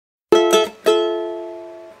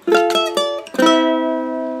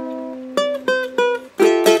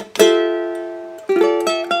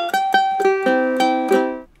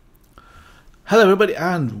Hello everybody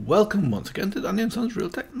and welcome once again to Danny & Sons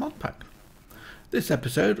Realtech mod pack. This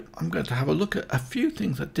episode I'm going to have a look at a few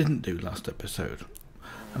things I didn't do last episode,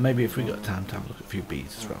 and maybe if we got time to have a look at a few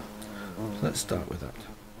bees as well. So let's start with that.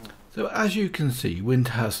 So as you can see, we're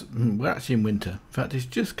actually in winter. In fact, it's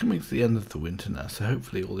just coming to the end of the winter now, so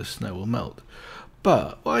hopefully all this snow will melt.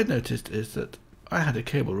 But what I noticed is that I had a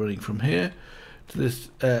cable running from here to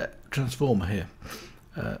this transformer here.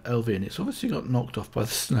 LV, and it's obviously got knocked off by the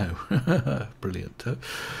snow. Brilliant.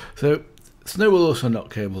 So snow will also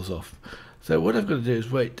knock cables off. So what I've got to do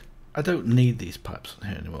is wait. I don't need these pipes on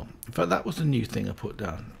here anymore. In fact, that was a new thing I put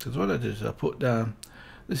down, because what I did is I put down,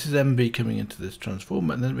 this is MV coming into this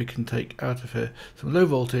transformer, and then we can take out of here some low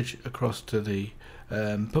voltage across to the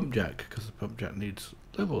pump jack, because the pump jack needs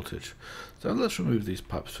low voltage. So let's remove these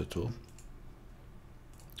pipes first of all,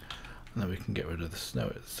 and then we can get rid of the snow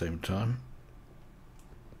at the same time.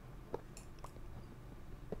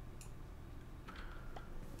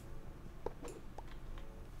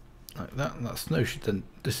 Like that, and that snow should then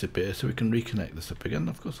disappear, so we can reconnect this up again.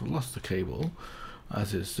 Of course, I've lost the cable,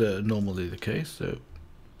 as is normally the case. So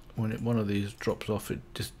when one of these drops off,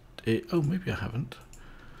 oh, maybe I haven't.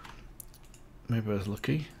 Maybe I was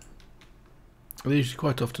lucky. They usually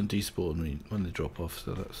quite often despawn when they drop off,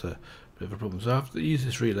 so that's a bit of a problem. So I have to use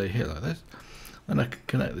this relay here like this, and I can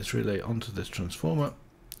connect this relay onto this transformer.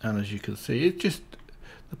 And as you can see,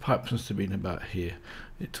 the pipe must have been about here.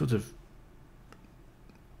 It sort of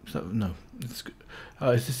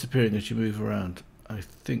it's disappearing as you move around. I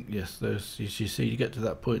think, yes, those, as you see, you get to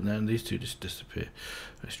that point now and these two just disappear.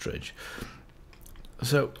 Very strange.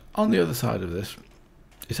 So on the other side of this,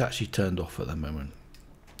 it's actually turned off at the moment,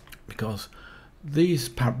 because these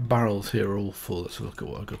barrels here are all full. Let's look at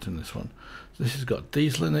what I've got in this one. So this has got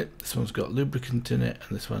diesel in it, this one's got lubricant in it,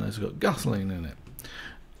 and this one has got gasoline in it.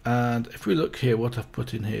 And if we look here, what I've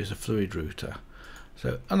put in here is a fluid router.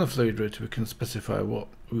 So on the fluid router we can specify what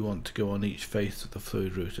we want to go on each face of the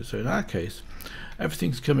fluid router. So in our case,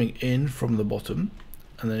 everything's coming in from the bottom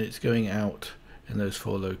and then it's going out in those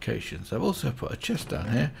 4 locations. I've also put a chest down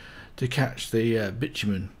here to catch the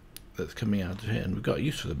bitumen that's coming out of here, and we've got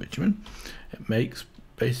use for the bitumen. It makes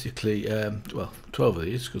basically, well, 12 of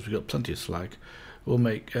these, because we've got plenty of slag. We'll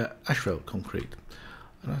make asphalt concrete.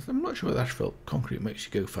 And I'm not sure whether asphalt concrete makes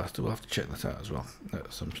you go faster. We'll have to check that out as well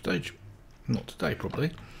at some stage. Not today,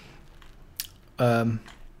 probably.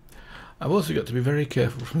 I've also got to be very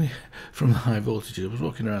careful from the high voltages. I was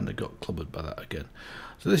walking around and got clobbered by that again.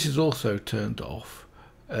 So this is also turned off.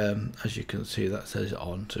 As you can see, that says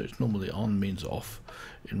on, so it's normally on means off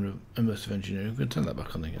in Immersive Engineering. We're going to turn that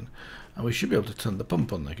back on again, and we should be able to turn the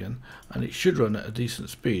pump on again, and it should run at a decent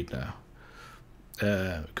speed now,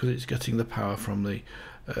 because it's getting the power from the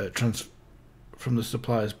from the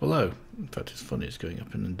suppliers below. In fact, it's funny, it's going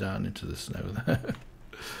up and down into the snow there.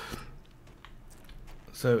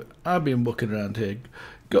 So I've been walking around here,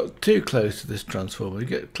 got too close to this transformer. You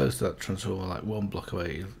get close to that transformer, like 1 block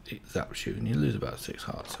away, it zaps you and you lose about 6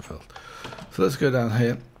 hearts, I felt. So let's go down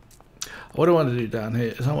here. What I want to do down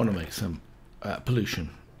here is I want to make some pollution.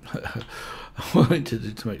 What I want to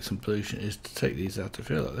do to make some pollution is to take these out of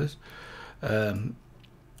here like this,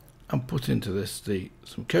 and put into this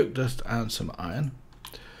some coke dust and some iron.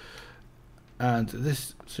 And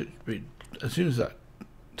this should be, as soon as that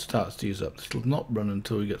starts to use up, this will not run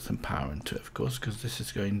until we get some power into it, of course, because this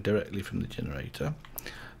is going directly from the generator.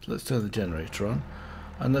 So let's turn the generator on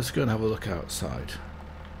and let's go and have a look outside.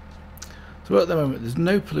 So at the moment there's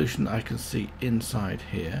no pollution I can see inside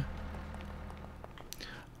here,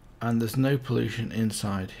 and there's no pollution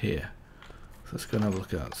inside here. So let's go and have a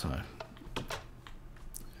look outside.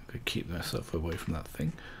 I'm going to keep myself away from that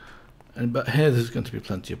thing. But here there's going to be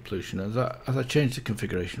plenty of pollution as I change the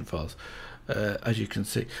configuration files, as you can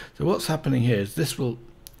see. So what's happening here is this will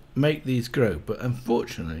make these grow, but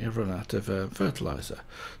unfortunately I've run out of fertilizer.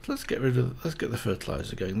 So let's get the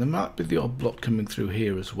fertilizer going. There might be the odd block coming through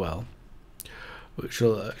here as well, which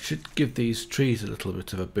will should give these trees a little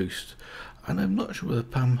bit of a boost. And I'm not sure whether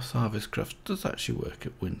Pam's Harvest Craft does actually work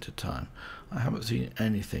at winter time. I haven't seen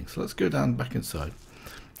anything. So let's go down back inside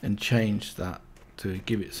and change that to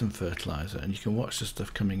give it some fertilizer, and you can watch the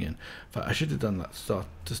stuff coming in. In fact, I should have done that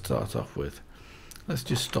to start off with. Let's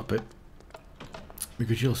just stop it,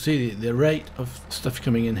 because you'll see the rate of stuff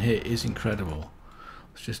coming in here is incredible.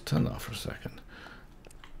 Let's just turn that off for a second.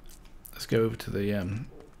 Let's go over to the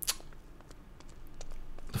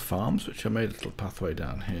farms, which I made a little pathway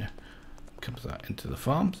down here. Comes that into the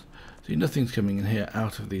farms. See, nothing's coming in here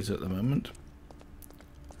out of these at the moment.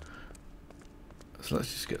 So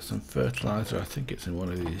let's just get some fertilizer. I think it's in one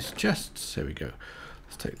of these chests. There we go.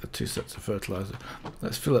 Let's take the 2 sets of fertilizer.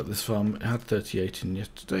 Let's fill up this farm. It had 38 in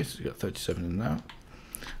yesterday, so we've got 37 in now.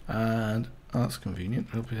 And that's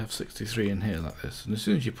convenient. We'll have 63 in here like this. And as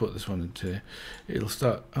soon as you put this one into here, it'll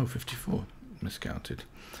start, 54, miscounted.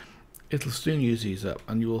 It'll soon use these up,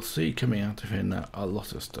 and you will see coming out of here now a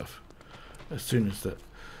lot of stuff. As soon as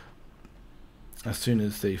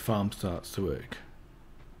the farm starts to work.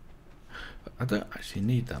 But I don't actually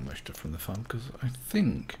need that much stuff from the farm, because I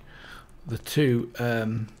think the 2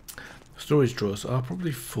 storage drawers are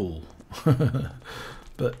probably full.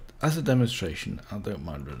 But as a demonstration, I don't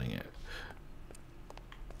mind running it.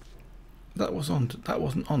 That wasn't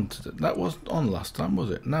on last time,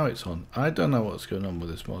 was it? Now it's on. I don't know what's going on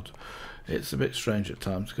with this mod. It's a bit strange at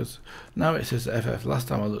times, because now it says FF. Last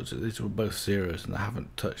time I looked at it, these were both zeros and I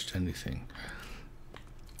haven't touched anything.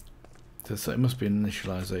 So it must be an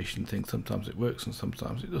initialization thing. Sometimes it works and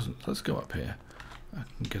sometimes it doesn't. Let's go up here. I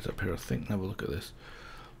can get up here, I think, and have a look at this.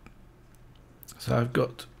 So I've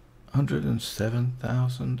got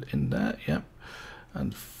 107,000 in there, yep,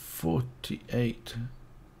 and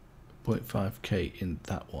 48.5k in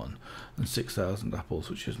that one, and 6,000 apples,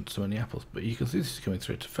 which isn't so many apples, but you can see this is coming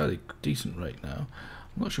through at a fairly decent rate now.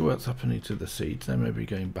 I'm not sure what's happening to the seeds. They may be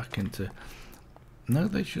going back into, no,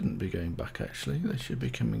 they shouldn't be going back actually, they should be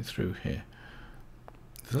coming through here.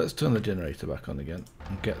 So let's turn the generator back on again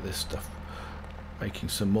and get this stuff making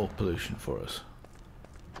some more pollution for us.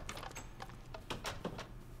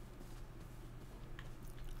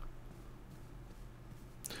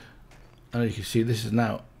 And you can see this is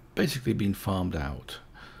now basically been farmed out.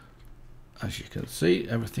 As you can see,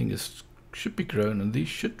 everything should be grown, and these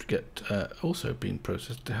should get also been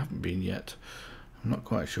processed. They haven't been yet. I'm not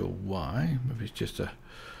quite sure why. Maybe it's just a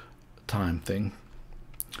time thing.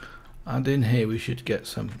 And in here we should get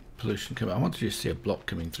some pollution coming. I want to just see a block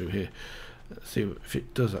coming through here. Let's see if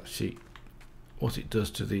it does actually, what it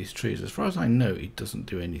does to these trees. As far as I know, it doesn't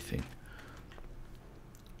do anything.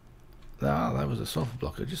 Ah, that was a sulfur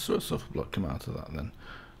block. I just saw a sulfur block come out of that then,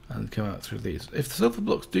 and come out through these. If the sulfur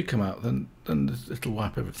blocks do come out, then it'll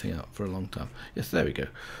wipe everything out for a long time. Yes, there we go.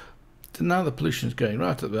 So now the pollution is going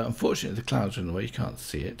right up there. Unfortunately, the clouds are in the way. You can't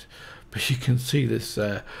see it, but you can see this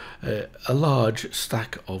a large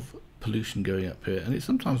stack of pollution going up here, and it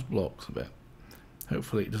sometimes blocks a bit.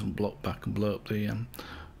 Hopefully, it doesn't block back and blow up the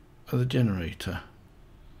generator.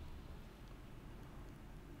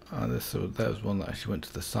 So there's one that actually went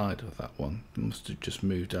to the side of that one. It must have just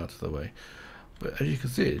moved out of the way. But as you can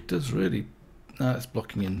see, it does really. Now it's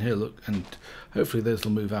blocking in here. Look, and hopefully those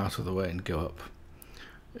will move out of the way and go up.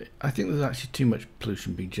 I think there's actually too much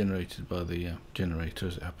pollution being generated by the generator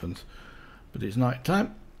as it happens. But it's night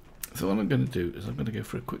time, so what I'm going to do is I'm going to go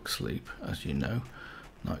for a quick sleep. As you know,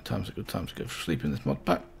 night time's a good time to go for sleep in this mod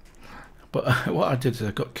pack. But what I did is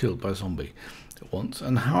I got killed by a zombie once,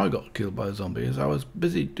 and how I got killed by a zombie is I was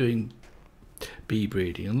busy doing bee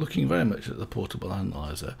breeding and looking very much at the portable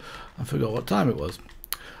analyzer and forgot what time it was,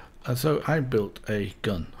 and so I built a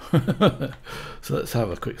gun. So let's have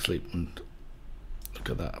a quick sleep and look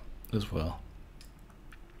at that as well.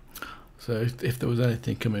 So if there was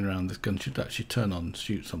anything coming around, this gun should actually turn on and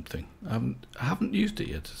shoot something. I haven't used it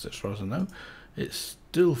yet, as far as I know. It's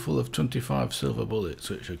still full of 25 silver bullets,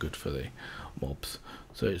 which are good for the mobs.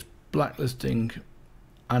 So it's blacklisting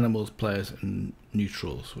animals, players, and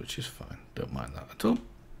neutrals, which is fine. Don't mind that at all.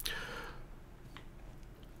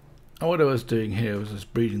 And what I was doing here was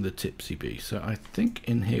just breeding the tipsy bee. So I think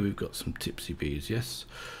in here we've got some tipsy bees. Yes,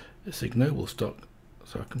 it's ignoble stock,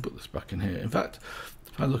 so I can put this back in here. In fact,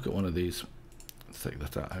 if I look at one of these, let's take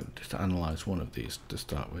that out just to analyze one of these to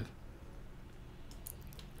start with.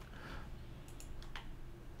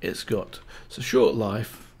 It's a short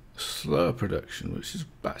life, slower production, which is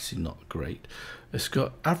actually not great. It's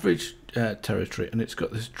got average territory, and it's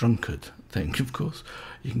got this drunkard thing. Of course,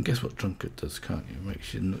 you can guess what drunkard does, can't you?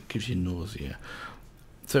 Gives you nausea.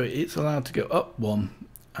 So it's allowed to go up 1,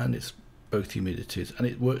 and it's both humidities, and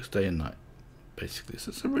it works day and night, basically. So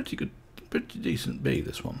it's a pretty decent bee,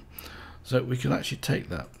 this one. So we can actually take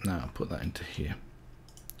that now and put that into here.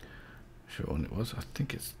 Sure one it was. I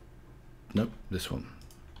think it's, nope, this one.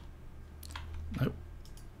 Nope,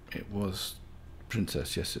 it was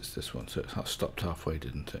Princess. Yes, it's this one. So it stopped halfway,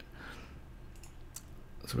 didn't it?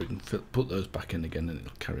 So we can put those back in again, and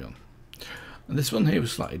it'll carry on. And this one here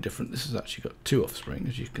was slightly different. This has actually got 2 offspring,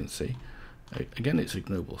 as you can see. Again, it's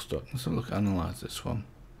ignoble stock. Let's have a look, analyze this one.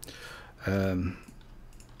 So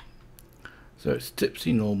it's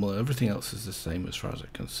tipsy, normal. Everything else is the same as far as I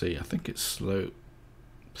can see. I think it's slow.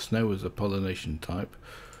 Snow is a pollination type.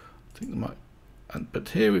 I think there might. But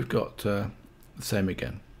here we've got the same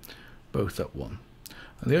again, both up 1.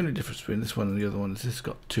 And the only difference between this one and the other one is this has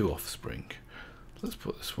got 2 offspring. Let's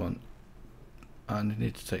put this one, and you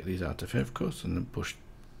need to take these out of here, of course, and then push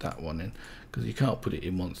that one in, because you can't put it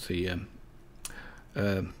in once the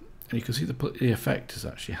and you can see the effect is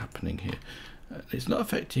actually happening here. It's not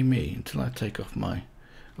affecting me until I take off my.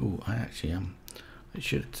 Oh, I actually am. It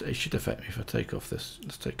should affect me if I take off this.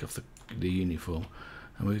 Let's take off the uniform,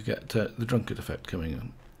 and we get the drunkard effect coming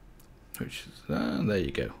on, which is there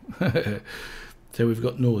you go. So we've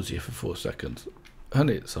got nausea for 4 seconds, and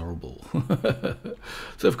it's horrible.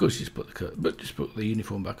 So of course just put the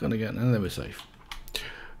uniform back on again, and then we're safe.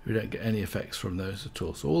 We don't get any effects from those at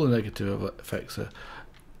all. So all the negative effects are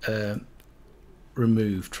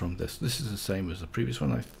removed from this. This is the same as the previous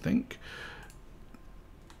one, I think.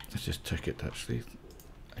 Let's just check it actually.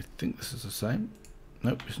 I think this is the same.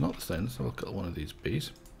 Nope, it's not the same. Let's have a look at one of these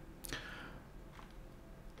bees.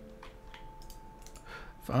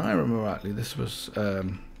 If I remember rightly, this was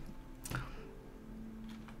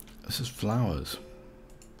this is flowers.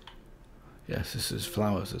 Yes, this is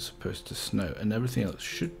flowers as opposed to snow, and everything else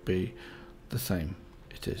should be the same.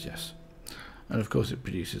 It is, yes. And of course it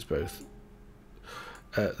produces both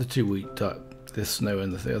the 2 wheat type, this snow,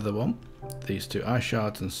 and the other one, these 2 ice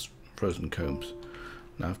shards and frozen combs.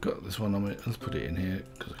 Now I've got this one on it. Let's put it in here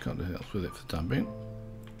because I can't do anything else with it for the time being.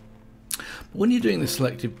 But when you're doing this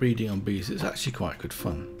selective breeding on bees, it's actually quite good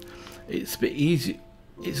fun. It's a bit easy.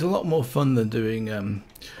 It's a lot more fun than doing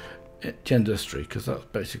Dxtory, because that's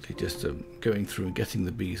basically just going through and getting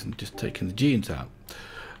the bees and just taking the genes out.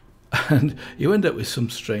 And you end up with some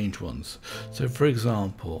strange ones. So for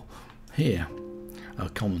example, here,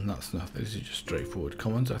 common, that's nothing. These are just straightforward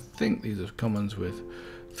commons. I think these are commons with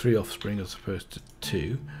 3 offspring as opposed to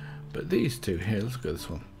 2. But these 2 here, let's go this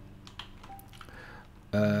one.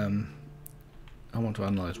 I want to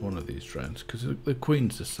analyze one of these drones because the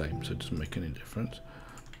queen's the same, so it doesn't make any difference.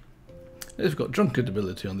 They've got drunkard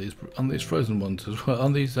ability on these frozen ones as well,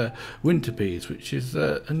 on these winter bees, which is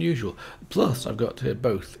unusual. Plus, I've got here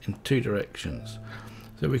both in 2 directions,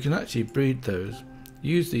 so we can actually breed those,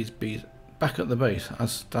 use these bees back at the base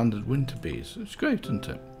as standard winter bees. It's great, isn't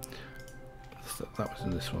it? That was in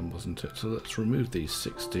this one, wasn't it? So let's remove these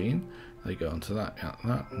 16. They go onto that,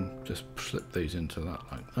 and just slip these into that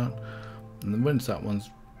like that. And then once that one's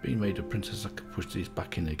been made a princess, I can push these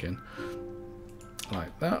back in again,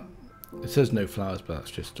 like that. It says no flowers, but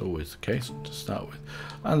that's just always the case to start with.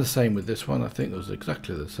 And the same with this one. I think it was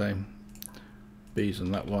exactly the same. Bees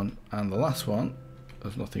on that one. And the last one,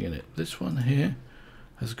 there's nothing in it. This one here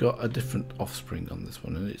has got a different offspring on this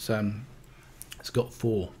one, and it's got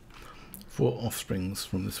four offsprings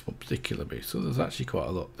from this one particular bee. So there's actually quite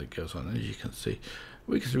a lot that goes on. As you can see,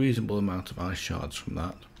 we get a reasonable amount of ice shards from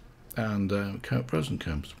that, and frozen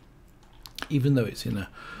combs, even though it's in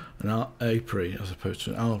an apiary as opposed to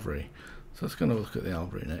an alveary. So let's go and have a look at the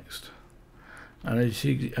alveary next. And as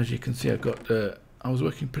you can see, I've got I was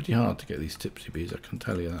working pretty hard to get these tipsy bees, I can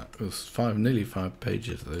tell you that. It was nearly 5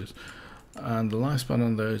 pages of those, and the lifespan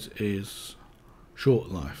on those is short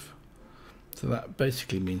life. So that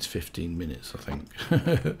basically means 15 minutes, I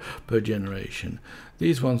think, per generation.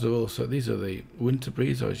 These ones are these are the winter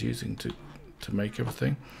bees I was using to make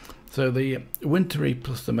everything. So the wintry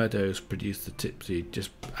plus the meadows produce the tipsy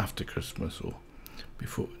just after Christmas or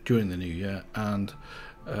during the new year, and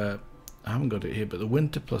I haven't got it here, but the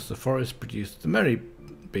winter plus the forest produce the merry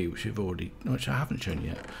bee, which I haven't shown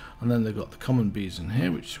yet. And then they've got the common bees in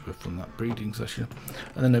here, which were from that breeding session,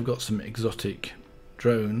 and then they've got some exotic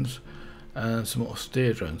drones and some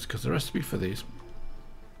austere drones, because the recipe for these,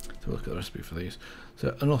 so look at the recipe for these.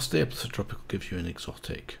 So an austere plus a tropical gives you an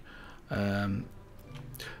exotic, and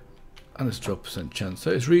it's 12% chance,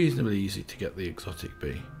 so it's reasonably easy to get the exotic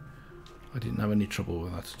bee. I didn't have any trouble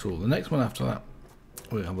with that at all. The next one after that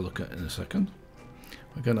we'll have a look at in a second.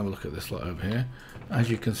 We're going to have a look at this lot over here. As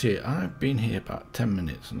you can see, I've been here about 10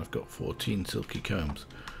 minutes and I've got 14 silky combs,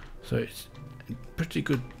 so it's a pretty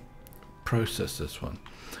good process, this one.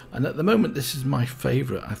 And at the moment this is my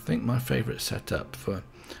favourite, I think my favourite setup for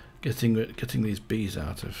getting these bees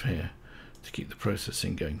out of here to keep the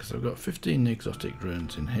processing going, because I've got 15 exotic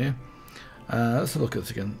drones in here. Let's have a look at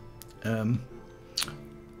this again.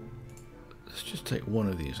 Let's just take one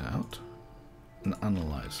of these out and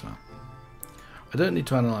analyse that. I don't need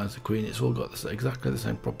to analyse the queen, it's all got exactly the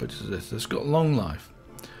same properties as this. It's got long life,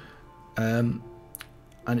 and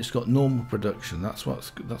it's got normal production. That's why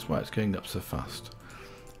it's going up so fast.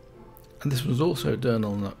 And this one's also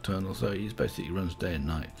diurnal and nocturnal, so he basically runs day and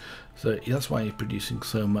night. So that's why he's producing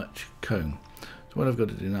so much comb. So what I've got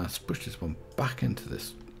to do now is push this one back into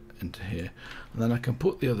here, and then I can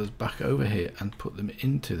put the others back over here and put them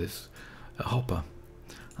into this hopper.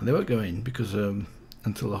 and they won't go in because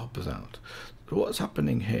until the hopper's out. So what's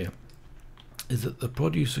happening here is that the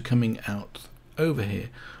produce are coming out over here,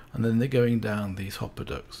 and then they're going down these hopper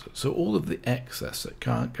ducts. So all of the excess that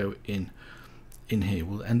can't go in here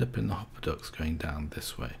will end up in the hopper ducts going down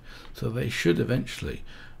this way. So they should eventually,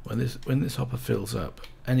 when this hopper fills up,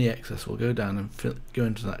 any excess will go down and go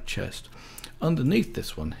into that chest. Underneath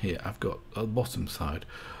this one here, I've got on the bottom side,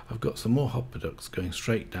 I've got some more hopper ducts going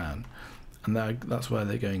straight down, and that's where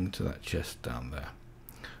they're going into that chest down there.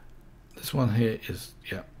 This one here is,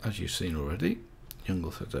 yeah, as you've seen already,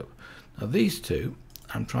 jungle setup. Now these two,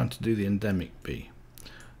 I'm trying to do the endemic bee.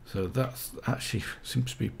 So that's actually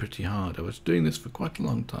seems to be pretty hard. I was doing this for quite a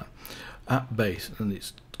long time at base, and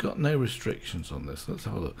it's got no restrictions on this. Let's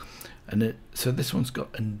have a look. And so this one's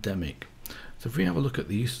got endemic. So if we have a look at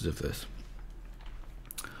the uses of this,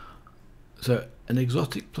 so an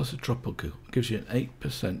exotic plus a tropical gives you an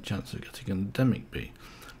 8% chance of getting an endemic bee.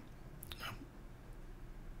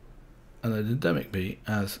 And an endemic bee,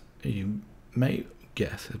 as you may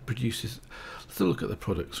guess, it produces. Let's have a look at the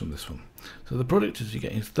products from this one. So the product is you're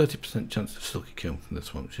getting a 30% chance of silky comb from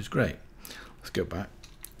this one, which is great. Let's go back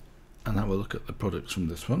and have a look at the products from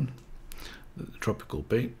this one, the tropical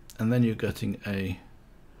bee, and then you're getting a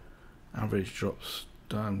average drops.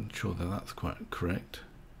 I'm sure that that's quite correct.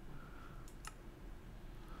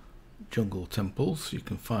 Jungle temples. You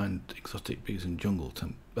can find exotic bees in jungle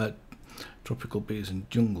tropical bees in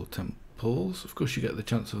jungle temples. Of course, you get the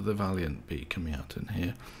chance of the valiant bee coming out in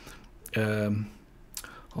here.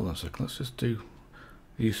 Hold on a second. Let's just do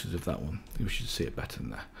the uses of that one. We should see it better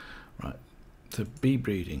than that. Right. So bee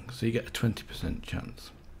breeding. So you get a 20%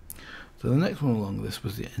 chance. So the next one along this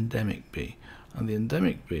was the endemic bee, and the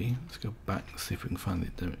endemic bee. Let's go back and see if we can find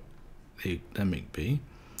the endemic bee.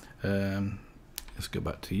 Let's go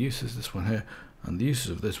back to uses, this one here, and the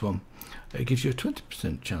uses of this one. It gives you a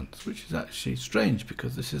 20% chance, which is actually strange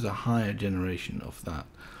because this is a higher generation of that,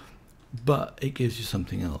 but it gives you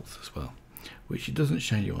something else as well, which it doesn't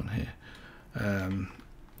show you on here.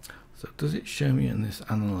 So does it show me in this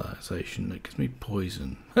analyzation? It gives me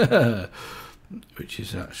poison, which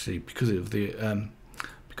is actually because of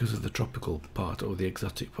the tropical part or the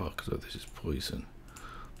exotic part. So this is poison.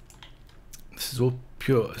 This is all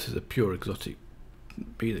pure. This is a pure exotic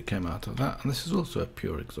bee that came out of that, and this is also a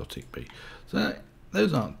pure exotic bee. So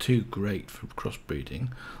those aren't too great for crossbreeding.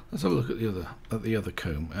 Let's have a look at the other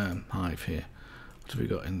comb hive here. What have we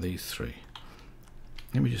got in these three?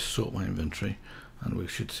 Let me just sort my inventory, and we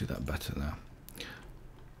should see that better now.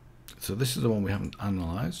 So this is the one we haven't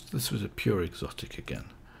analysed. This was a pure exotic again.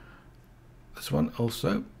 This one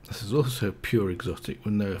also. This is also pure exotic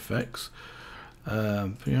with no effects.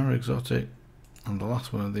 Pure exotic. And the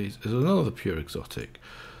last one of these is another pure exotic.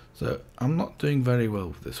 So I'm not doing very well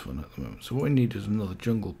with this one at the moment. So what we need is another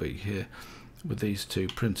jungle bee here with these two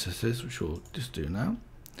princesses, which we'll just do now.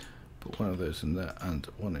 Put one of those in there and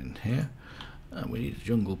one in here. And we need a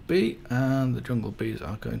jungle bee, and the jungle bees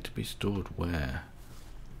are going to be stored where?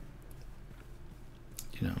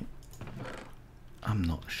 You know, I'm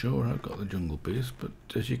not sure. I've got the jungle bees, but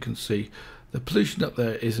as you can see, the pollution up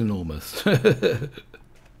there is enormous.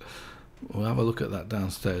 We'll have a look at that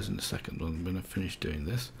downstairs in a second when I'm going to finish doing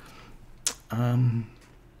this. I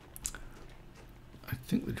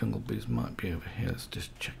think the jungle bees might be over here. Let's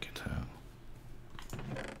just check it out.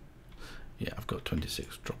 Yeah, I've got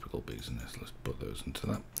 26 tropical bees in this. Let's put those into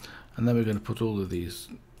that. And then we're going to put all of these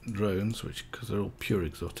drones, which, because they're all pure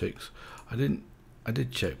exotics. I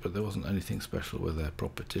did check, but there wasn't anything special with their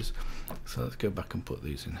properties. So let's go back and put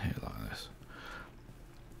these in here like this.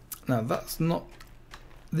 Now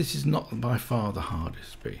this is not by far the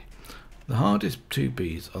hardest bee. The hardest two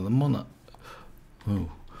bees are the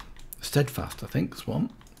steadfast, I think is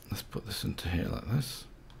one. Let's put this into here like this.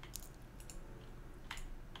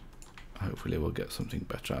 Hopefully we'll get something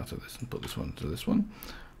better out of this and put this one to this one.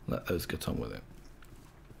 Let those get on with it.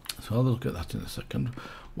 So I'll look at that in a second.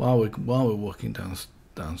 While we're walking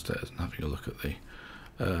downstairs and having a look at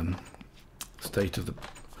the state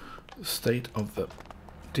of the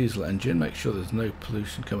diesel engine, make sure there's no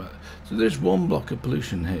pollution coming out. So there's one block of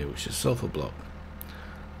pollution here, which is sulfur block,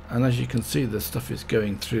 and as you can see, the stuff is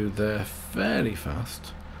going through there fairly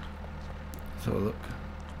fast. Let's have a look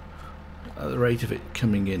at the rate of it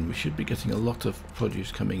coming in. We should be getting a lot of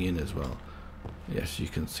produce coming in as well. Yes, you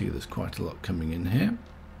can see there's quite a lot coming in here.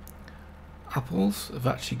 Apples have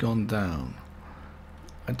actually gone down.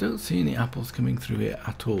 I don't see any apples coming through here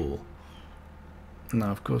at all.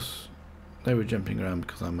 Now, of course, they were jumping around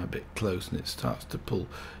because I'm a bit close and it starts to pull,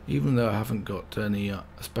 even though I haven't got any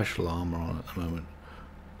special armor on at the moment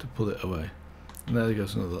to pull it away. And there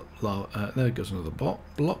goes another block.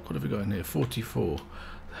 What have we got in here? 44.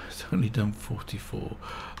 It's only done 44.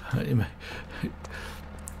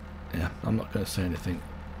 Yeah, I'm not going to say anything.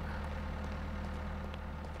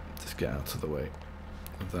 Just get out of the way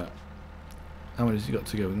of that. How many has he got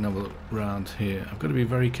to go? We can have a look around here. I've got to be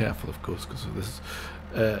very careful, of course, because of this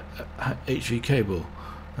HV cable.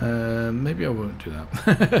 Maybe I won't do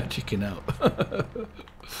that. Chicken out.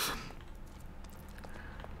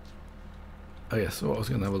 Oh yes, so I was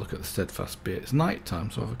going to have a look at the steadfast beat. It's night time,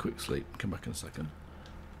 so I'll have a quick sleep. Come back in a second.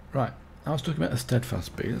 Right, I was talking about the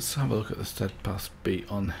steadfast beat. Let's have a look at the steadfast beat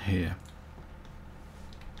on here.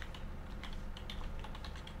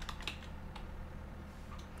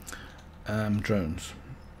 Drones.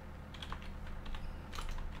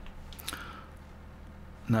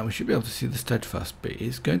 Now we should be able to see the steadfast beat.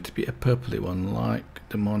 It's going to be a purpley one, like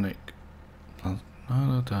demonic. Which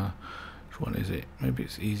one is it? Maybe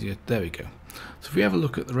it's easier. There we go. So if we have a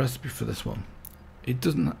look at the recipe for this one, it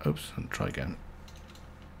doesn't. Oops, and try again.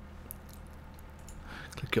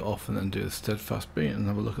 Click it off and then do the steadfast beat and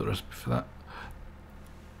have a look at the recipe for that.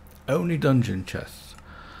 Only dungeon chests.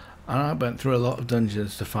 And I went through a lot of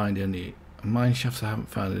dungeons to find any mine shafts. I haven't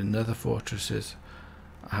found any nether fortresses.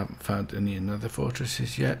 I haven't found any nether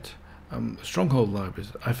fortresses yet. Stronghold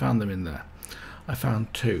libraries, I found them in there. I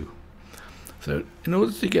found 2. So in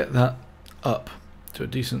order to get that up to a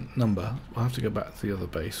decent number, we'll have to go back to the other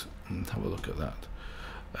base and have a look at that.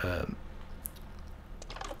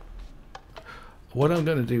 What I'm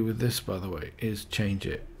going to do with this, by the way, is change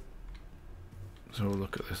it. So we'll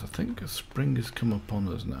look at this. I think a spring has come upon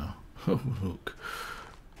us now. Oh, look.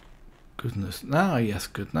 Goodness. Now, yes,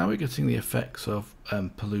 good. Now we're getting the effects of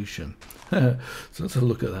pollution. So let's have a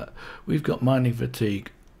look at that. We've got mining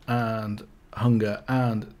fatigue and hunger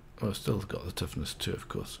and, well, still got the toughness too, of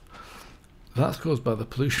course. That's caused by the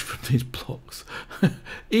pollution from these blocks.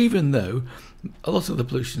 Even though a lot of the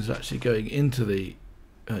pollution is actually going into the,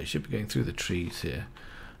 it should be going through the trees here.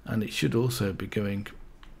 And it should also be going,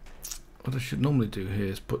 what I should normally do here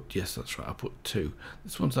is put, yes, that's right, I'll put 2.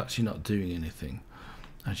 This one's actually not doing anything,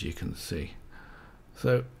 as you can see.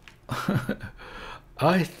 So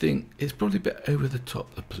I think it's probably a bit over the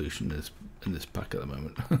top, the pollution is in this pack at the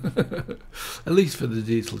moment. At least for the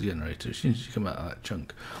diesel generator. As soon as you come out of that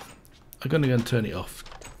chunk, I'm going to go and turn it off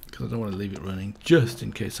because I don't want to leave it running just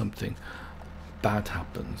in case something bad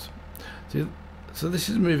happens. So this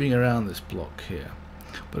is moving around this block here,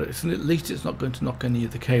 but at least it's not going to knock any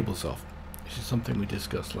of the cables off, which is something we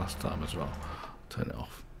discussed last time as well. Turn it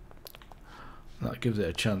off. That gives it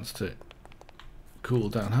a chance to cool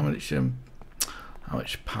down. How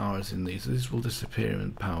much power is in these? These will disappear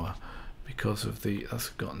in power because of the, that's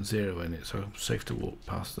gotten 0 in it, so I'm safe to walk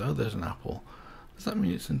past. Oh, there's an apple. Does that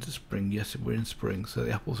mean it's into spring? Yes, we're in spring, so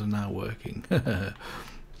the apples are now working.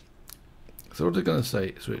 So what I'm going to say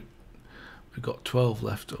is we've got 12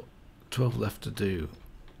 left to do.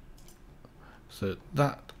 So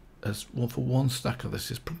that as well for one stack of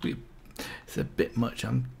this is probably, it's a bit much.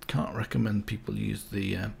 I can't recommend people use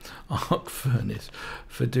the arc furnace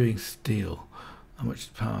for doing steel. How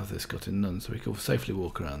much power has this got in? None, so we can safely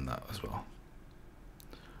walk around that as well.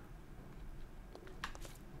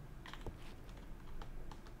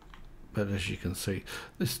 But as you can see,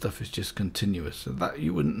 this stuff is just continuous, so that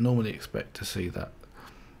you wouldn't normally expect to see that.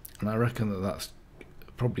 And I reckon that that's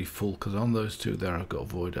probably full, because on those 2 there I've got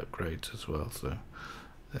void upgrades as well. So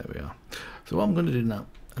there we are. So what I'm going to do now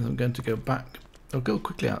is I'm going to go back. I'll go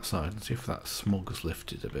quickly outside and see if that smog has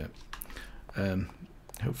lifted a bit.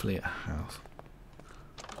 Hopefully it has.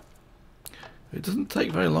 It doesn't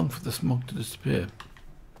take very long for the smog to disappear.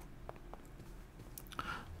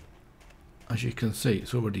 As you can see,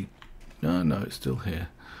 it's already, no, it's still here.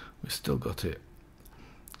 We've still got it.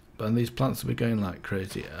 But these plants will be going like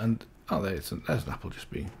crazy. And oh, there's an apple just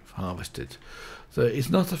being harvested. So it's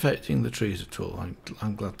not affecting the trees at all.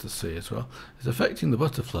 I'm glad to see as well. It's affecting the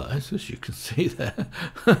butterflies, as you can see there.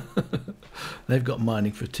 They've got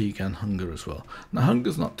mining fatigue and hunger as well. Now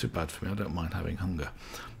hunger's not too bad for me. I don't mind having hunger.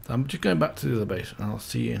 So I'm just going back to the other base, and I'll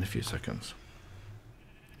see you in a few seconds.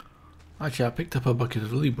 Actually, I picked up a bucket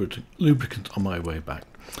of lubricant on my way back.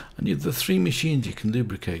 And you have the 3 machines you can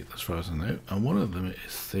lubricate, as far as I know. And one of them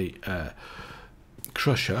is the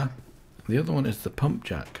crusher. The other one is the pump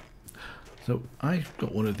jack. So I've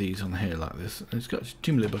got one of these on here like this, and it's got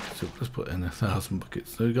 2 millibuckets of, let's put in 1,000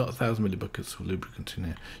 buckets. So we've got 1,000 millibuckets of lubricant in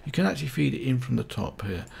here. You can actually feed it in from the top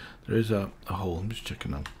here. There is a hole. I'm just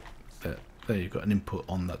checking out. There you've got an input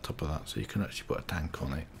on that top of that, so you can actually put a tank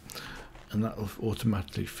on it, and that will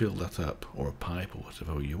automatically fill that up, or a pipe, or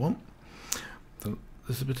whatever you want. So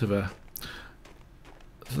there's a bit of a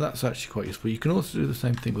So that's actually quite useful. You can also do the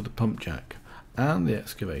same thing with the pump jack and the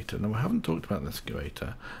excavator. Now, we haven't talked about the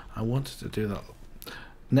excavator. I wanted to do that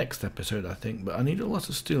next episode, I think, but I need a lot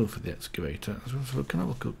of steel for the excavator. So we can have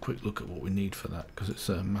a quick look at what we need for that, because it's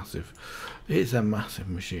a massive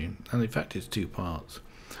machine, and in fact it's 2 parts.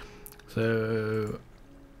 So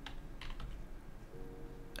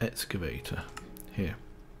excavator here.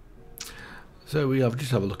 So we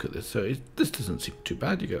just have a look at this. So this doesn't seem too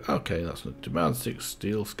bad. You go, okay, that's not too bad. 6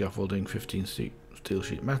 steel scaffolding, 15 steel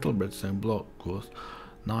sheet metal, redstone block, of course,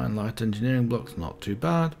 9 light engineering blocks, not too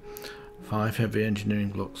bad. 5 heavy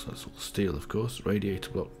engineering blocks, that's all steel, of course.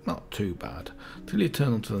 Radiator block, not too bad. Till you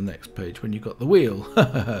turn on to the next page when you've got the wheel.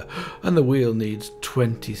 And the wheel needs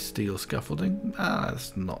 20 steel scaffolding.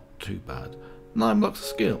 That's not too bad. 9 blocks of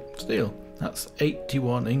steel. That's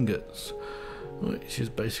 81 ingots, which is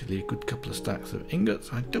basically a good couple of stacks of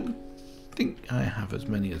ingots. I don't think I have as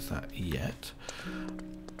many as that yet.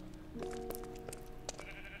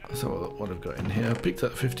 So what I've got in here, I picked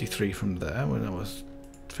up 53 from there when I was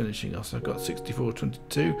finishing off. So I've got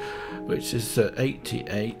 64.22, which is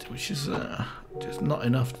 88, which is just not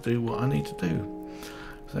enough to do what I need to do.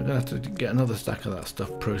 So I'm going to have to get another stack of that stuff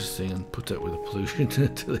processing and put up with the pollution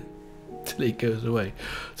until it goes away.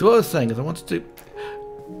 So what I was saying is I wanted to,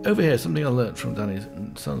 over here, something I learnt from Danny's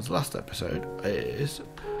and Son's last episode is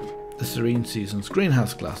the Serene Seasons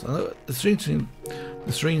greenhouse glass. And the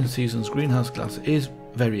Serene Seasons greenhouse glass is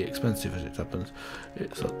very expensive, as it happens.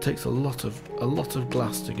 It takes a lot of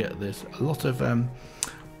glass to get this, a lot of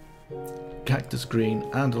cactus green,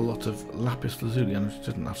 and a lot of lapis lazuli. And it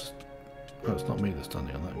didn't have to. Oh, it's not me that's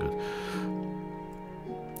standing on that. Good.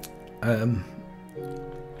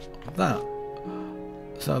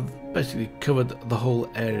 So I've basically covered the whole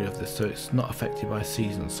area of this, so it's not affected by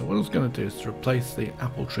seasons. So what I was going to do is to replace the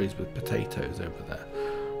apple trees with potatoes over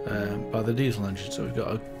there by the diesel engine, so we've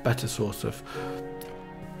got a better source of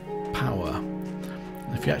power.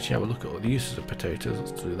 And if you actually have a look at the uses of potatoes,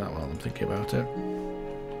 let's do that while I'm thinking about it.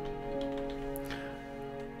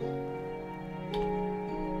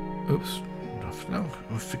 Oops, no,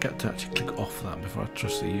 I forget to actually click off that before I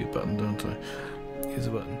press the U button, don't I? Use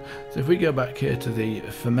the button. So if we go back here to the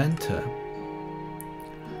fermenter,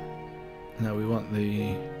 now we want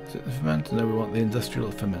is it the fermenter? No, we want the industrial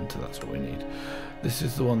fermenter. That's what we need. This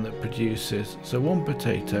is the one that produces. So one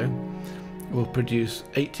potato will produce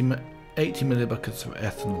 80 millibuckets of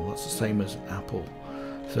ethanol. That's the same as an apple.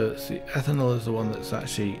 So the ethanol is the one that's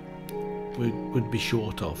actually would be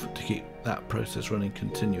short of to keep that process running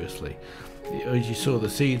continuously. As you saw, the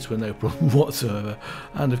seeds were no problem whatsoever,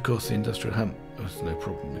 and of course the industrial hemp was no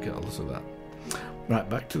problem. We get a lot of that. Right,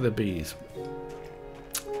 back to the bees.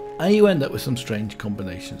 And you end up with some strange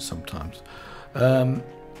combinations sometimes. And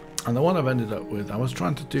the one I've ended up with, I was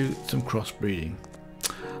trying to do some crossbreeding,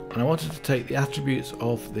 and I wanted to take the attributes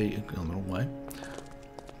of the gone the wrong way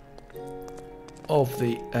of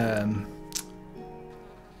the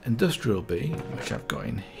industrial bee, which I've got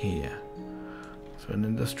in here. So an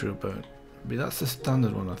industrial bee, that's the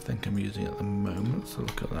standard one I think I'm using at the moment. So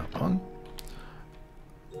look at that one.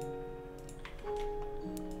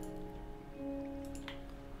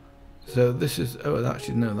 So this is, oh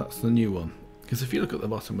actually no, that's the new one. Because if you look at the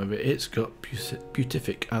bottom of it, it's got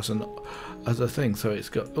beatific as a thing. So it's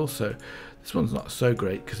got also, this one's not so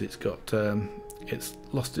great because it's got it's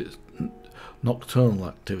lost its nocturnal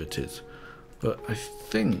activities. But I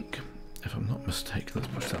think, if I'm not mistaken, let's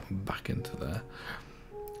push that back into there.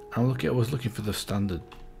 I was looking for the standard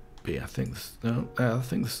bee. I think this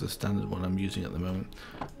is the standard one I'm using at the moment.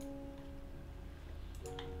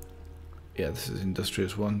 Yeah, this is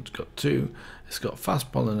industrious one. It's got 2. It's got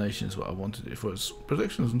fast pollination is what I wanted it for. Its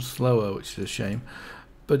production is slower, which is a shame,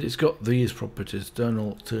 but it's got these properties: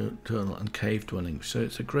 diurnal, nocturnal, and cave dwelling. So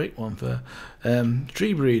it's a great one for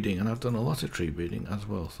tree breeding, and I've done a lot of tree breeding as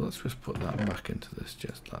well. So let's just put that back into this,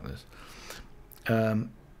 just like this.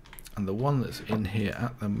 And the one that's in here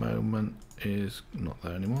at the moment is not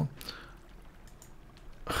there anymore.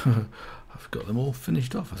 I've got them all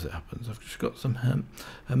finished off as it happens. I've just got some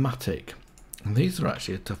hermitic, and these are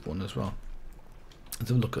actually a tough one as well. Let's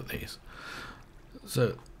have a look at these.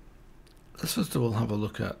 So let's first of all have a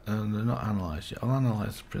look at, and they're not analysed yet. I'll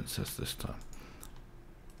analyse the princess this time.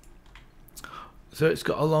 So it's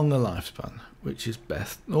got a longer lifespan, which is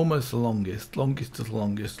best, almost the longest. Longest is the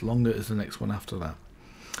longest. Longer is the next one after that.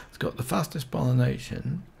 It's got the fastest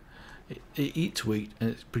pollination. It eats wheat and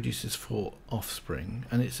it produces 4 offspring,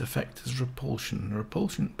 and its effect is repulsion.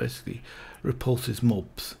 Repulsion basically repulses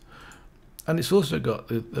mobs, and it's also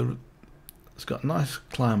got it's got nice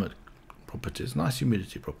climate properties, nice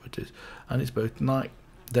humidity properties, and it's both night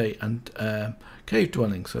day and cave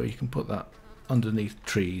dwelling, so you can put that underneath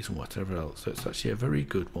trees and whatever else. So it's actually a very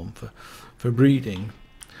good one for breeding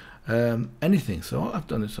anything. So what I've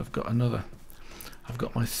done is I've got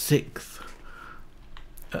my 6th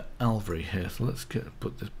alvery here. So let's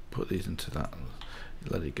put these into that and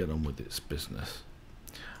let it get on with its business.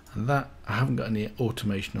 And that, I haven't got any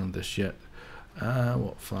automation on this yet.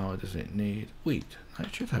 What flour does it need? Wheat.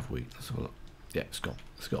 It should have wheat. Let's have a look. Yeah, it's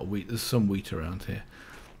got wheat. There's some wheat around here,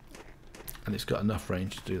 and it's got enough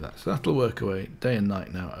range to do that. So that'll work away day and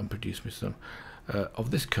night now and produce me some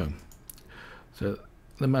of this comb. So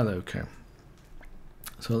the mellow comb.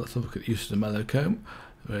 So let's have a look at the use of the mellow comb.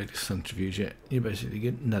 Radius centrifuge it. You basically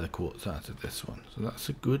get nether quartz out of this one. So that's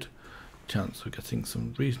a good chance of getting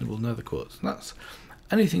some reasonable nether quartz. And that's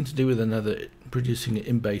anything to do with the nether, producing it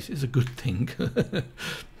in base is a good thing,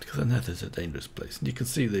 because the nether's a dangerous place. And you can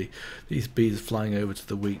see these bees flying over to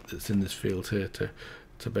the wheat that's in this field here to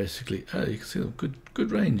basically, you can see them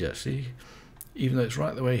good range actually, even though it's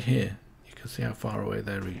right the way here. You can see how far away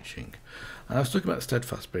they're reaching. And I was talking about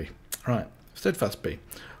steadfast bee. Right, steadfast bee.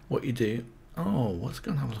 What you do? Oh, let's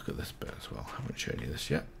go and have a look at this bit as well. I haven't shown you this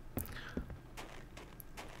yet.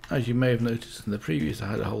 As you may have noticed in the previous, I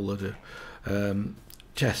had a whole lot of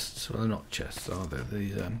chests. Well, they're not chests, are they?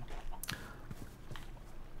 These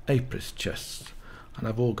Apris chests, and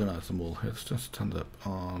I've organised them all here. Let's just stand up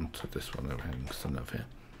onto this one over here and stand up here.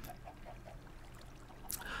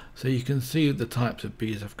 So you can see the types of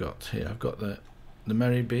bees I've got here. I've got the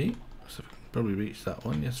merry bee, so we can probably reach that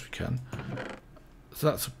one. Yes, we can. So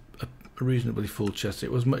that's a reasonably full chest.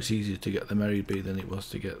 It was much easier to get the merry bee than it was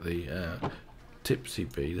to get the tipsy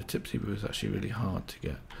bee. The tipsy bee was actually really hard to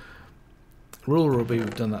get. Rural bee,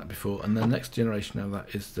 we've done that before, and the next generation of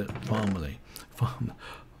that is the farmerly.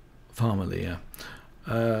 Farmerly, yeah.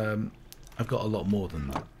 I've got a lot more than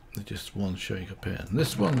that. There's just one showing up here. And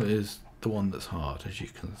this one is the one that's hard, as you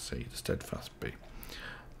can see, the steadfast bee.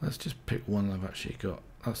 Let's just pick one I've actually got.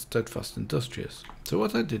 That's steadfast industrious. So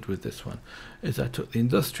what I did with this one is I took the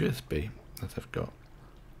industrious bee that I've got,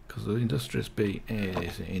 because the industrious bee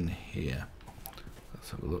is in here.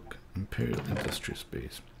 Let's have a look. Imperial industrious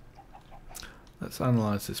bees. Let's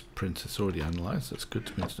analyse this print. It's already analysed. That's good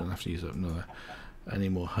to me. I don't have to use up any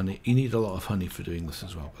more honey. You need a lot of honey for doing this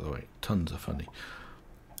as well, by the way. Tons of honey.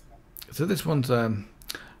 So this one's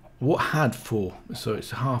what had 4. So it's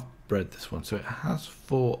half bred, this one. So it has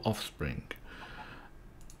 4 offspring.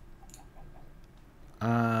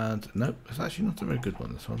 And nope, it's actually not a very good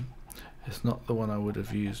one, this one. It's not the one I would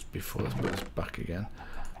have used before. Let's put this back again.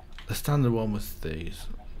 The standard one was these.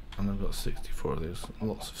 And I've got 64 of these,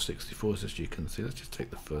 lots of 64s as you can see. Let's just take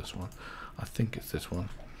the first one. I think it's this one.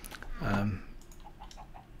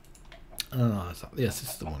 Yes,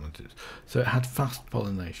 this is the one I did. So it had fast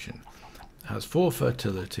pollination. It has 4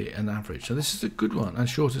 fertility and average. So this is a good one and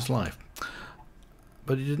shortest life.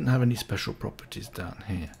 But it didn't have any special properties down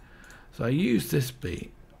here. So I used this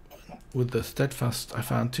bee with the steadfast. I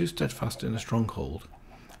found 2 steadfast in a stronghold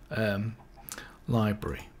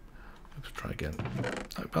library. Let's try again.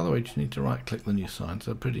 Oh, by the way, you just need to right click the new signs.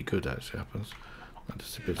 They're pretty good actually. Happens. That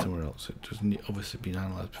disappeared somewhere else. It doesn't obviously been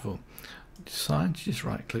analysed before. Signs, you just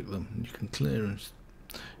right click them and you can clear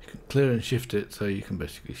and shift it, so you can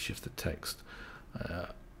basically shift the text.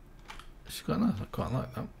 It's quite nice. I quite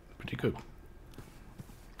like that. Pretty good.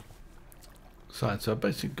 So I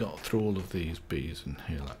basically got through all of these bees in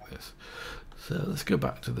here like this. So let's go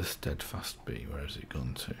back to the steadfast bee. Where has it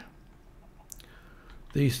gone to?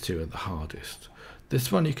 These 2 are the hardest.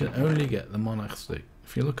 This one you can only get the monastic.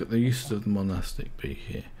 If you look at the uses of the monastic bee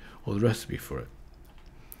here, or the recipe for it.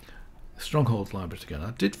 Stronghold library again.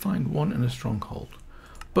 I did find one in a stronghold,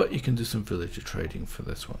 but you can do some villager trading for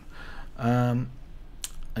this one.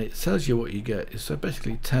 It tells you what you get. So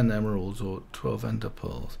basically 10 emeralds or 12 ender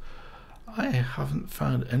pearls. I haven't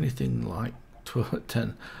found anything like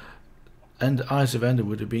 10. And Eyes of Ender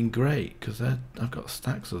would have been great, because I've got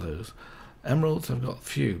stacks of those. Emeralds I've got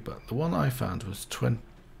few, but the one I found was 21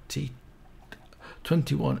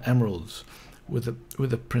 emeralds with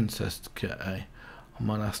a princess to get a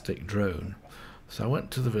monastic drone. So I went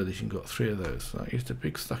to the village and got 3 of those. So I used a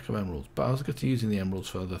big stack of emeralds, but I was going to using the emeralds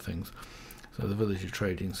for other things. So the villager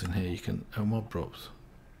trading's in here. You can mob drops.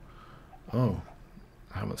 Oh,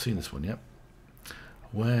 I haven't seen this one yet.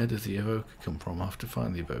 Where does the evoker come from? I have to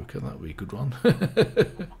find the evoker. That would be a good one.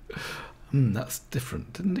 That's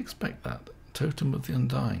different. Didn't expect that. Totem of the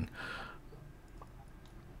Undying.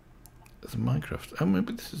 It's a Minecraft. Oh,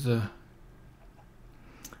 maybe this is a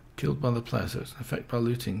killed by the player. So it's an affected by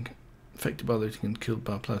looting and killed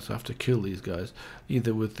by players. So I have to kill these guys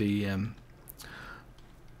either with the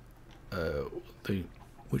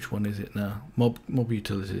which one is it now? Mob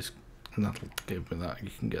utilities, and that'll give me that. You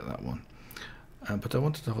can get that one. But I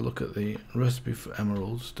wanted to have a look at the recipe for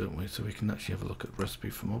emeralds, don't we? So we can actually have a look at recipe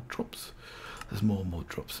for mob drops. There's more mob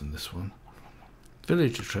drops in this one.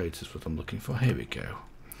 Villager trades is what I'm looking for. Here we go.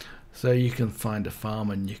 So you can find a farm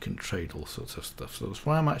and you can trade all sorts of stuff. So that's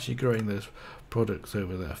why I'm actually growing those products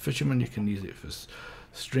over there. Fishermen, you can use it for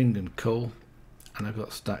string and coal, and I've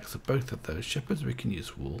got stacks of both of those. Shepherds, we can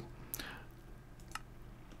use wool.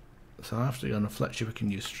 So after on a fletcher, we can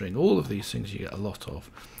use string. All of these things you get a lot of.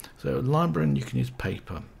 So librarian, you can use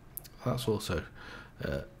paper. That's also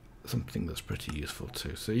something that's pretty useful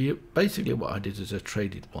too. So basically what I did is I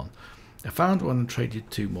traded one. I found one and traded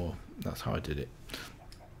two more. That's how I did it.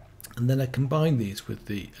 And then I combined these with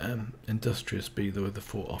the industrious bee with the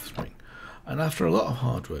 4 offspring. And after a lot of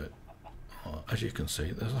hard work, as you can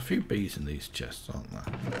see, there's a few bees in these chests, aren't there?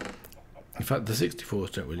 In fact, the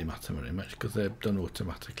 64s don't really matter very much because they're done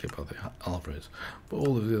automatically by the algorithms. But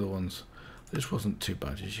all of the other ones, this wasn't too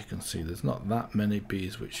bad. As you can see, there's not that many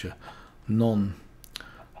bees which are not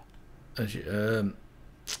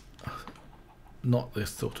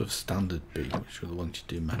this sort of standard bee, which are the ones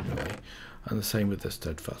you do manually. And the same with the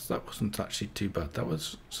steadfast. That wasn't actually too bad. That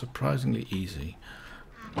was surprisingly easy.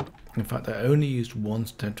 In fact, I only used one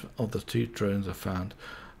of the 2 drones I found.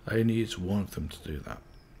 I only used one of them to do that.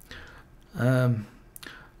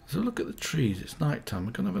 So look at the trees. It's night time.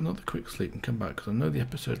 We're going to have another quick sleep and come back because I know the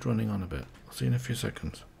episode's running on a bit. I'll see you in a few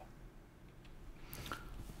seconds.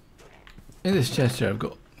 In this chest here, I've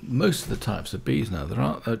got most of the types of bees now. There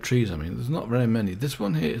aren't trees. I mean, there's not very many. This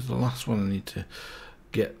one here is the last one I need to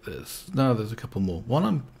get. This now. There's a couple more. One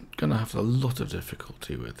I'm going to have a lot of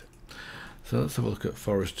difficulty with. So let's have a look at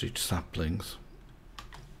forestry saplings.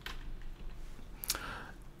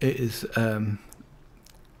 It is plum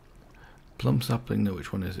sapling. No,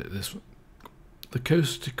 which one is it? This, the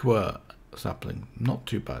Costiqua sapling. Not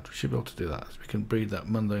too bad. We should be able to do that. So we can breed that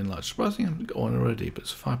mundane light. Surprisingly, I haven't got one already, but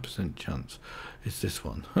it's a 5% chance. It's this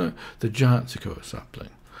one, the giant sequoia sapling.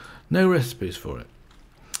 No recipes for it.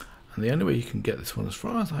 And the only way you can get this one, as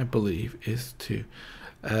far as I believe, is to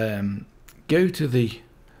go to the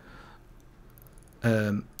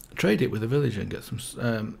trade it with a villager and get some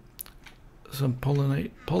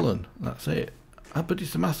pollen. That's it. But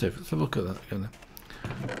it's a massive. Let's have a look at that again.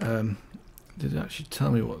 Did it actually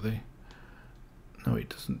tell me what the? No, it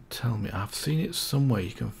doesn't tell me. I've seen it somewhere.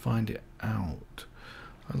 You can find it out.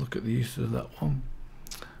 I look at the uses of that one.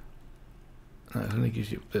 No, it only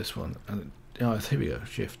gives you this one. And oh, here we go.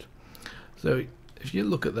 Shift. So if you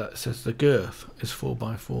look at that, it says the girth is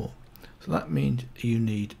 4x4. So that means you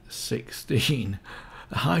need 16.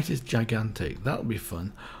 The height is gigantic. That'll be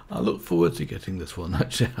fun. I look forward to getting this one.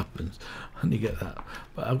 Actually happens, and you get that.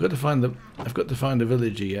 But I've got to find a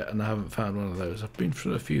villager yet, and I haven't found one of those. I've been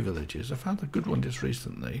through a few villages. I found a good one just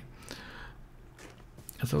recently.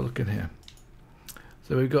 Let's have a look in here.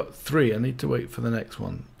 So we've got 3. I need to wait for the next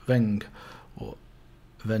one. Veng or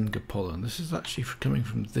Venga pollen. This is actually coming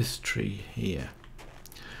from this tree here.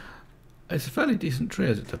 It's a fairly decent tree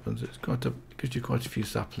as it happens. It's gives you quite a few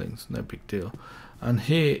saplings. No big deal. And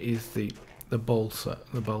here is the balsa,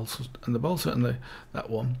 and that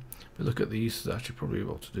one. If we look at the uses, I should probably be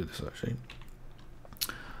able to do this actually.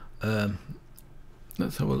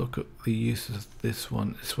 Let's have a look at the uses of this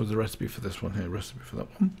one. This was the recipe for this one here. Recipe for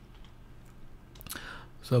that one.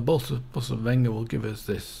 So balsa venga will give us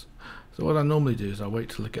this. So what I normally do is I wait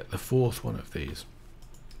till I get the 4th one of these,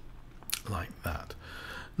 like that.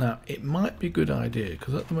 Now it might be a good idea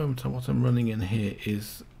because at the moment what I'm running in here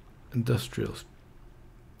is industrious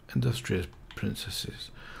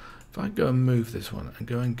princesses. If I go and move this one and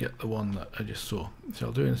go and get the one that I just saw, so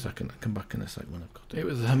I'll do it in a second. I'll come back in a second when I've got it. It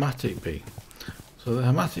was the hermitic bee. So the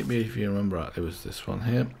hermitic bee, if you remember right, it was this one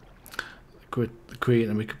here, the queen,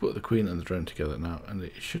 and we could put the queen and the drone together now, and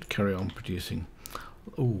it should carry on producing.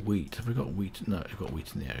 Oh, wheat. Have we got wheat? No, we've got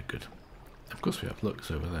wheat in the air. Good. Of course we have. Look,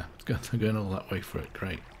 it's over there. They're going all that way for it.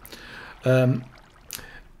 Great.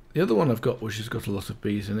 The other one I've got, which has got a lot of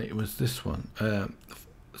bees in it, it was this one,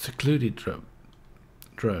 secluded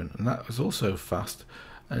drone, and that was also fast,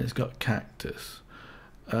 and it's got cactus,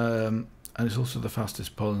 and it's also the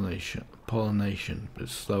fastest pollination, but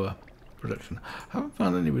it's slower production. I haven't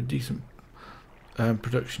found any with decent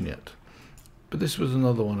production yet, but this was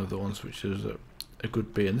another one of the ones which is a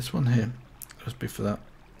good bee, and this one here, must be for that,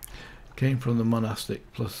 came from the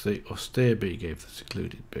monastic plus the austere bee gave the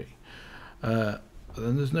secluded bee. But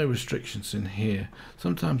then there's no restrictions in here.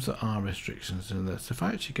 Sometimes there are restrictions in there. So if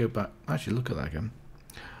I actually go back, actually look at that again.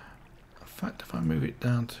 In fact, if I move it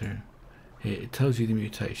down to here, it tells you the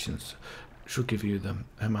mutations. It should give you the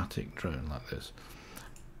hermitic drone like this.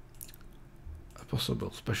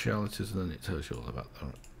 possible specialities, and then it tells you all about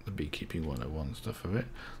the beekeeping 101 stuff of it.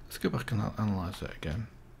 Let's go back and analyze that again.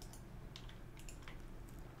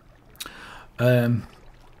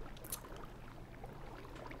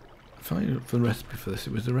 Finally, for the recipe for this,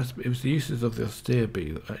 it was the uses of the austere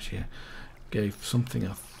bee that actually gave something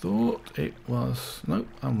I thought it was. No,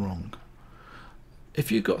 I'm wrong.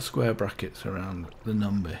 If you've got square brackets around the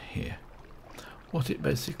number here, what it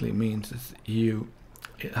basically means is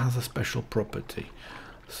it has a special property.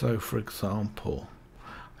 So, for example,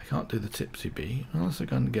 I can't do the tipsy bee unless I'm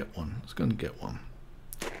going to get one. It's going to get one.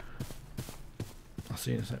 I'll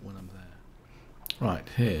see you in a sec when I'm there. Right,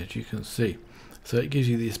 here, as you can see. So it gives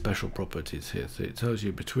you these special properties here. So it tells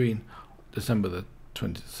you between December the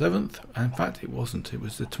 27th, and in fact it wasn't, it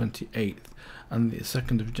was the 28th, and the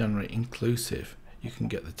 2nd of January inclusive, you can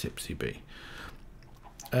get the tipsy bee.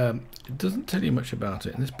 It doesn't tell you much about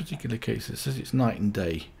it. In this particular case, it says it's night and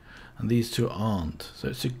day, and these two aren't. So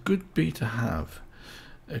it's a good bee to have,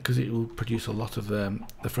 because it will produce a lot of the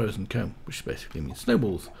frozen comb, which basically means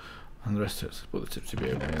snowballs, and the rest of it. So put the tipsy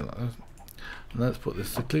bee over here like that. And let's put the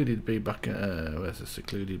secluded bee back. Where's the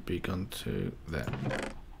secluded bee gone to? There.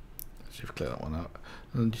 Let's see if we clear that one out.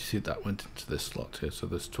 And you see that went into this slot here, so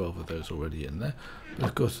there's 12 of those already in there. But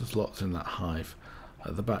of course, there's lots in that hive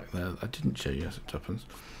at the back there. I didn't show you as it happens.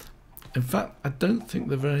 In fact, I don't think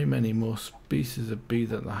there are very many more species of bee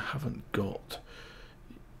that I haven't got.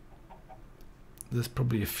 There's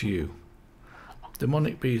probably a few. The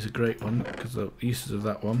monarch bee is a great one because the uses of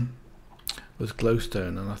that one was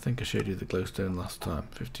glowstone, and I think I showed you the glowstone last time.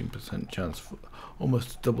 15% chance for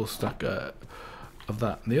almost a double stack of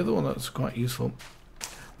that. And the other one that's quite useful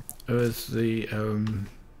is the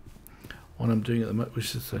one I'm doing at the moment,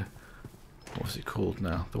 which is the, what's it called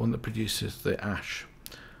now? The one that produces the ash.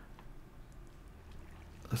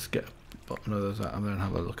 Let's get one of those out and then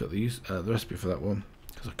have a look at the recipe for that one,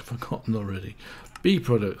 because I've forgotten already. Bee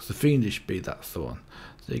products, the fiendish bee, that's the one.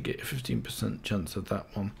 So you get a 15% chance of that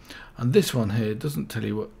one. And this one here doesn't tell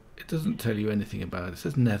you anything about it. It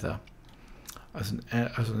says nether as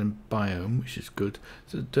an biome, which is good.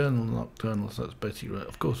 It says diurnal and nocturnal, so that's basically right.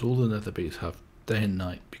 Of course, all the nether bees have day and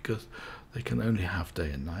night because they can only have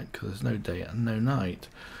day and night because there's no day and no night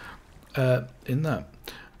in that.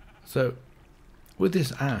 So with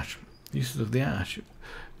this ash, uses of the ash,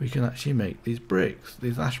 we can actually make these bricks,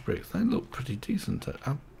 these ash bricks. They look pretty decent.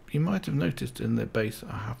 You might have noticed in the base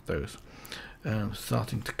I have those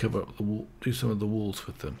starting to cover up the wall, do some of the walls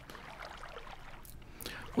with them.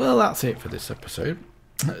 Well, that's it for this episode.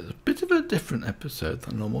 It's a bit of a different episode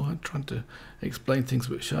than normal. I'm trying to explain things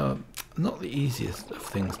which are not the easiest of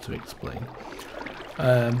things to explain.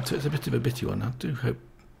 So it's a bit of a bitty one.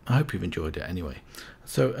 I hope you've enjoyed it anyway.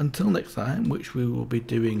 So until next time, which we will be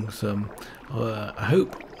doing some, I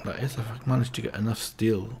hope, that is, if I manage to get enough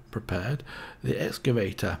steel prepared, the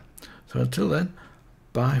excavator. So until then,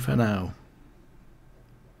 bye for now.